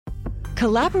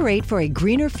Collaborate for a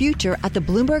greener future at the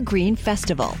Bloomberg Green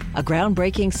Festival, a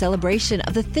groundbreaking celebration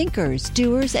of the thinkers,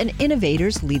 doers, and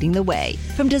innovators leading the way,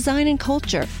 from design and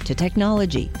culture to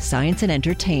technology, science, and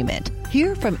entertainment.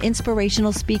 Hear from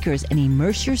inspirational speakers and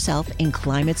immerse yourself in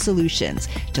climate solutions.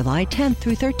 July 10th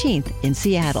through 13th in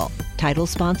Seattle. Title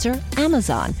sponsor,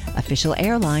 Amazon. Official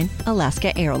airline,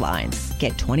 Alaska Airlines.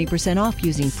 Get 20% off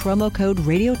using promo code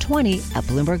radio20 at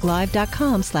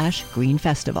bloomberglive.com/Green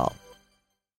Festival.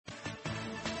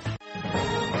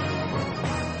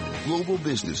 Global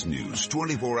business news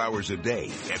 24 hours a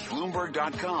day at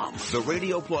Bloomberg.com, the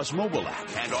Radio Plus mobile app,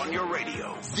 and on your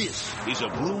radio. This is a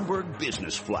Bloomberg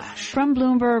Business Flash. From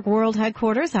Bloomberg World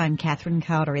Headquarters, I'm Catherine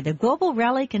Cowdery. The global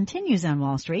rally continues on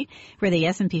Wall Street, where the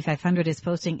S&P 500 is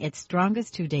posting its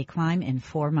strongest two-day climb in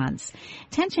 4 months.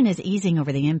 Tension is easing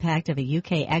over the impact of a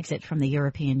UK exit from the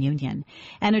European Union.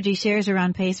 Energy shares are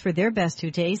on pace for their best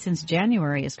 2 days since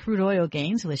January as crude oil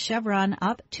gains, with Chevron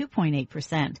up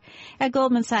 2.8%. At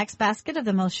Goldman Sachs, basket of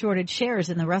the most shorted shares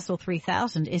in the Russell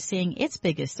 3000 is seeing its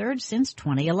biggest surge since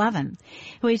 2011.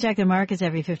 We check the markets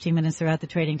every 15 minutes throughout the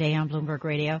trading day on Bloomberg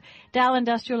Radio. Dow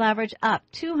Industrial Average up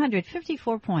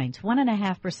 254 points,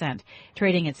 1.5%,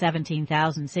 trading at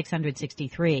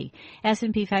 17,663.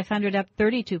 S&P 500 up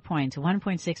 32 points,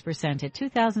 1.6% at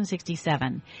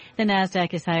 2,067. The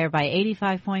Nasdaq is higher by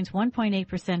 85 points,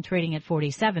 1.8%, trading at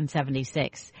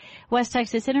 47.76. West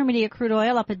Texas Intermediate crude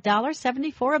oil up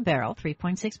 $1.74 a barrel,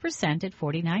 3.6%. At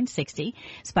 $49.60.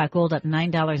 Spot gold up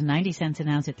 $9.90 an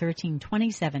ounce at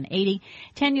 $13.27.80.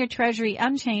 10-year Treasury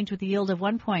unchanged with a yield of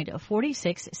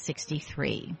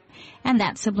 1.4663. And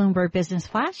that's the Bloomberg Business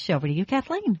Flash. Over to you,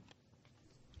 Kathleen.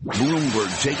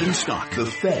 Bloomberg taking stock. The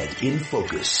Fed in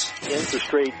focus.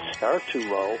 Interest rates are too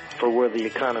low for where the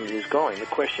economy is going. The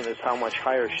question is, how much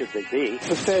higher should they be?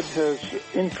 The Fed has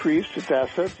increased its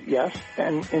assets, yes,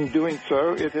 and in doing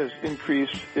so, it has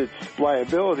increased its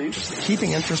liabilities.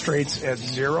 Keeping interest rates at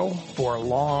zero for a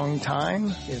long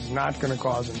time is not going to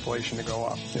cause inflation to go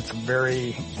up. It's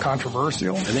very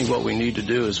controversial. I think what we need to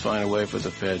do is find a way for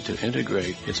the Fed to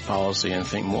integrate its policy and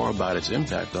think more about its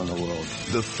impact on the world.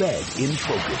 The Fed in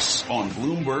focus on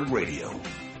Bloomberg Radio.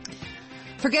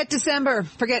 Forget December.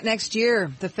 Forget next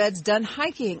year. The Fed's done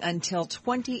hiking until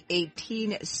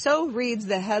 2018. So reads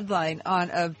the headline on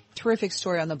a terrific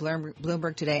story on the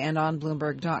Bloomberg today and on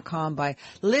Bloomberg.com by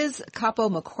Liz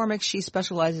Capo-McCormick. She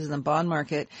specializes in the bond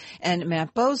market. And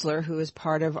Matt Boesler, who is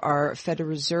part of our Federal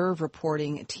Reserve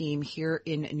reporting team here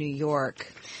in New York.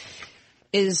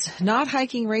 Is not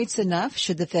hiking rates enough?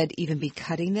 Should the Fed even be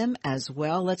cutting them as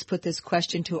well? Let's put this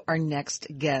question to our next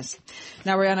guest.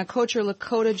 Now,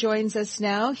 Kocherlakota joins us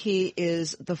now. He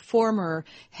is the former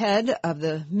head of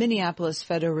the Minneapolis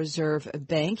Federal Reserve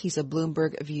Bank. He's a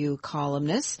Bloomberg View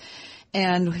columnist,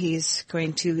 and he's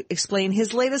going to explain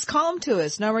his latest column to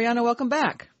us. Now, welcome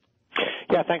back.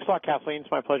 Yeah, thanks a lot, Kathleen.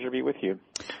 It's my pleasure to be with you.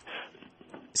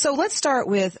 So let's start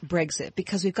with Brexit,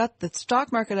 because we've got the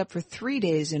stock market up for 3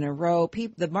 days in a row.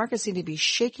 The markets seem to be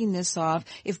shaking this off.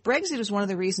 If Brexit is one of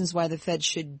the reasons why the Fed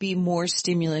should be more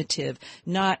stimulative,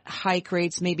 not hike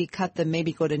rates, maybe cut them,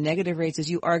 maybe go to negative rates, as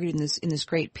you argued in this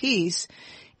great piece,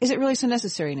 is it really so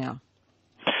necessary now?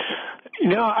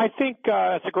 I think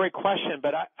that's a great question,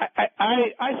 but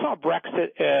I saw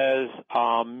Brexit as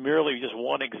merely just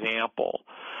one example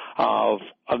of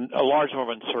a large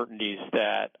number of uncertainties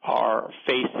that are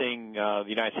facing the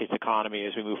United States economy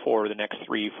as we move forward the next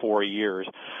 3-4 years.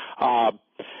 I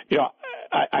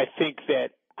think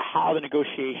that how the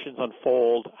negotiations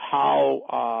unfold,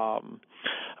 how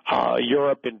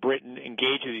Europe and Britain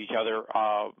engage with each other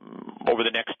over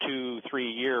the next 2-3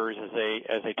 years as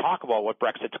they talk about what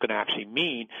Brexit's going to actually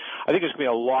mean. I think there's going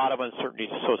to be a lot of uncertainties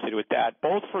associated with that,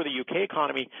 both for the UK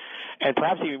economy and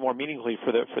perhaps even more meaningfully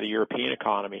for the European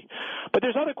economy. But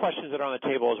there's other questions that are on the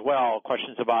table as well,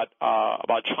 questions about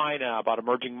China, about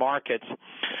emerging markets.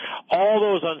 All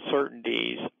those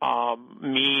uncertainties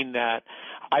mean that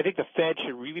I think the Fed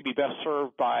should really be best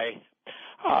served by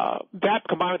that,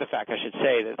 combined with the fact, I should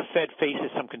say, that the Fed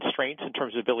faces some constraints in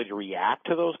terms of ability to react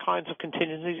to those kinds of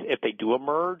contingencies if they do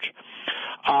emerge,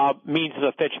 means that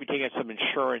the Fed should be taking some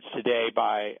insurance today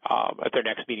at their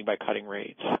next meeting by cutting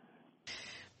rates.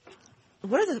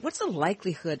 What's the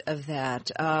likelihood of that?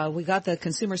 We got the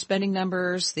consumer spending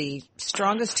numbers, the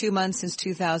strongest 2 months since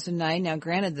 2009. Now,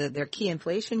 granted, their key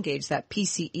inflation gauge, that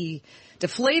PCE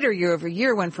deflator year over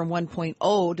year, went from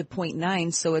 1.0 to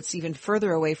 0.9, so it's even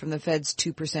further away from the Fed's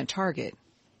 2% target.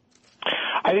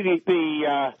 I think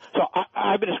so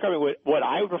I've been describing what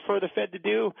I would prefer the Fed to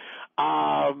do.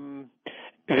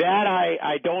 That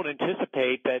I don't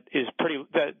anticipate that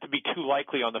to be too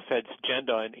likely on the Fed's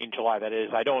agenda in July. That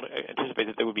is, I don't anticipate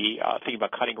that they would be thinking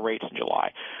about cutting rates in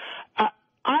July.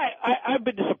 I've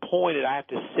been disappointed, I have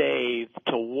to say,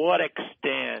 to what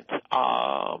extent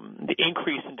the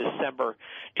increase in December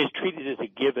is treated as a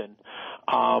given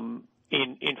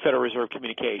in Federal Reserve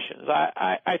communications.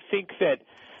 I think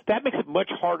that makes it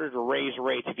much harder to raise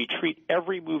rates if you treat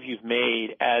every move you've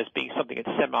made as being something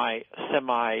that's semi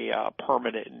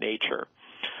permanent in nature.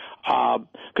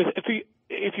 Because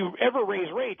if you ever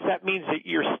raise rates, that means that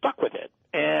you're stuck with it.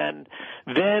 And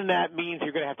then that means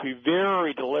you're going to have to be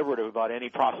very deliberative about any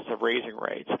process of raising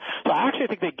rates. So I actually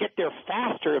think they'd get there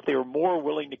faster if they were more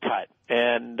willing to cut.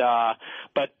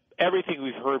 But everything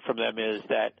we've heard from them is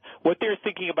that what they're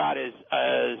thinking about is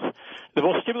the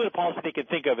most stimulative policy they can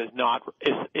think of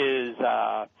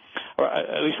or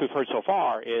at least we've heard so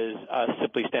far, is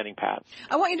simply standing pat.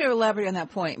 I want you to elaborate on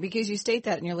that point, because you state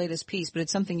that in your latest piece, but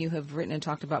it's something you have written and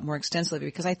talked about more extensively,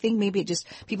 because I think maybe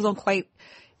people don't quite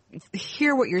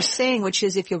hear what you're saying, which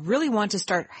is if you really want to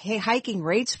start hiking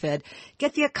rates, Fed,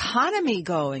 get the economy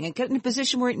going and get in a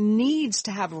position where it needs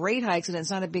to have rate hikes, and it's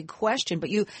not a big question. But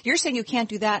you're saying you can't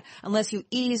do that unless you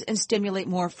ease and stimulate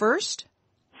more first?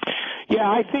 Yeah,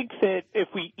 I think that if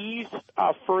we ease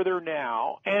further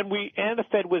now, and the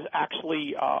Fed was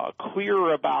actually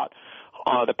clear about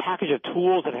the package of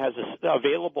tools it has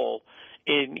available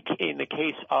in the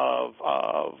case of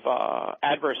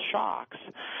adverse shocks,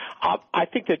 I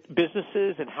think that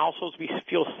businesses and households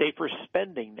feel safer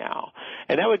spending now,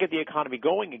 and that would get the economy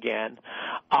going again.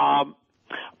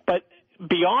 But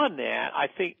beyond that, I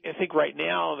think right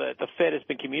now that the Fed has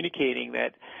been communicating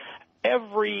that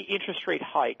every interest rate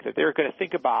hike that they're going to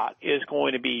think about is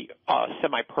going to be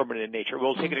semi-permanent in nature.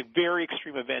 We'll take a very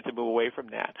extreme event and move away from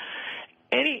that.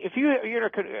 If you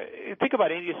think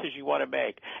about any decision you want to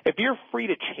make, if you're free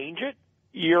to change it,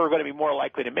 you're going to be more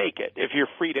likely to make it. If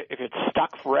it's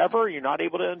stuck forever, you're not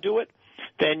able to undo it,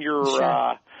 then you're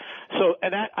sure.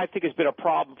 And that I think has been a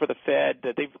problem for the Fed,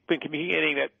 that they've been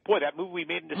communicating that move we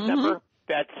made in December,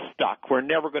 that's stuck. We're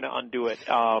never going to undo it,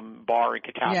 barring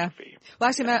catastrophe. Yeah. Well,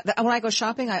 actually, when I go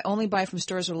shopping, I only buy from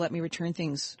stores that will let me return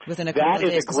things within a couple of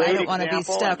days, because I don't want to be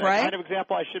stuck, right? That kind of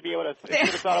example I should be able to have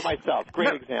thought of myself.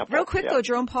 Great example. Real quick, though,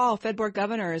 Jerome Powell, Fed Board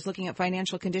Governor, is looking at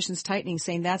financial conditions tightening,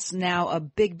 saying that's now a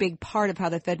big, big part of how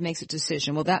the Fed makes its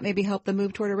decision. Will that maybe help the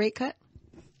move toward a rate cut?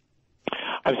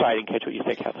 I'm sorry, I didn't catch what you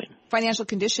said, Kathleen. Financial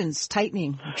conditions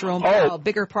tightening, Jerome Powell,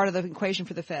 bigger part of the equation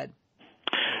for the Fed.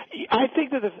 I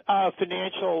think that the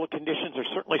financial conditions are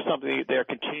certainly something they're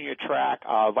continuing to track.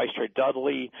 Vice Chair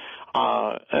Dudley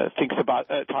talks about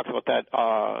that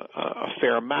a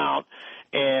fair amount.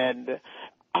 And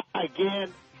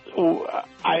again,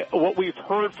 what we've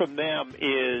heard from them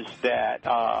is that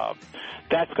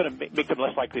that's going to make them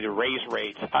less likely to raise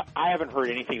rates. I haven't heard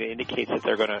anything that indicates that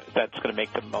that's going to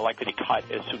make them likely to cut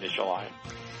as soon as July.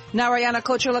 Narayana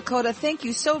Kocherlakota, thank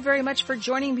you so very much for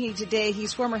joining me today.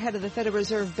 He's former head of the Federal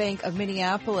Reserve Bank of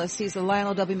Minneapolis. He's the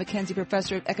Lionel W. McKenzie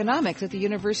Professor of Economics at the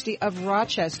University of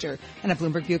Rochester and a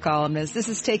Bloomberg View columnist. This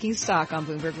is Taking Stock on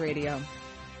Bloomberg Radio.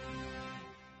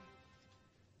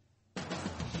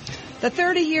 The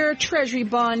 30-year Treasury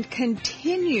bond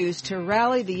continues to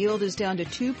rally. The yield is down to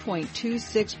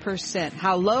 2.26%.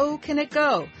 How low can it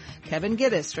go? Kevin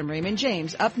Gittes from Raymond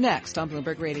James up next on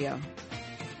Bloomberg Radio.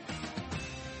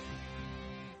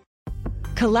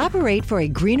 Collaborate for a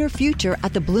greener future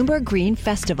at the Bloomberg Green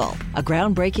Festival, a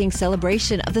groundbreaking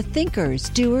celebration of the thinkers,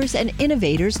 doers, and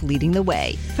innovators leading the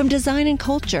way. From design and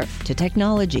culture to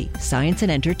technology, science,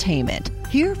 and entertainment.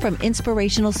 Hear from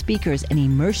inspirational speakers and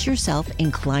immerse yourself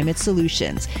in climate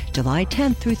solutions. July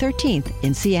 10th through 13th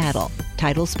in Seattle.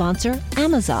 Title sponsor,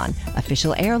 Amazon.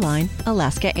 Official airline,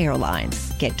 Alaska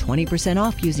Airlines. Get 20%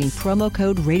 off using promo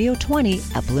code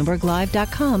Radio20 at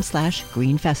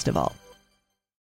BloombergLive.com/Green Festival.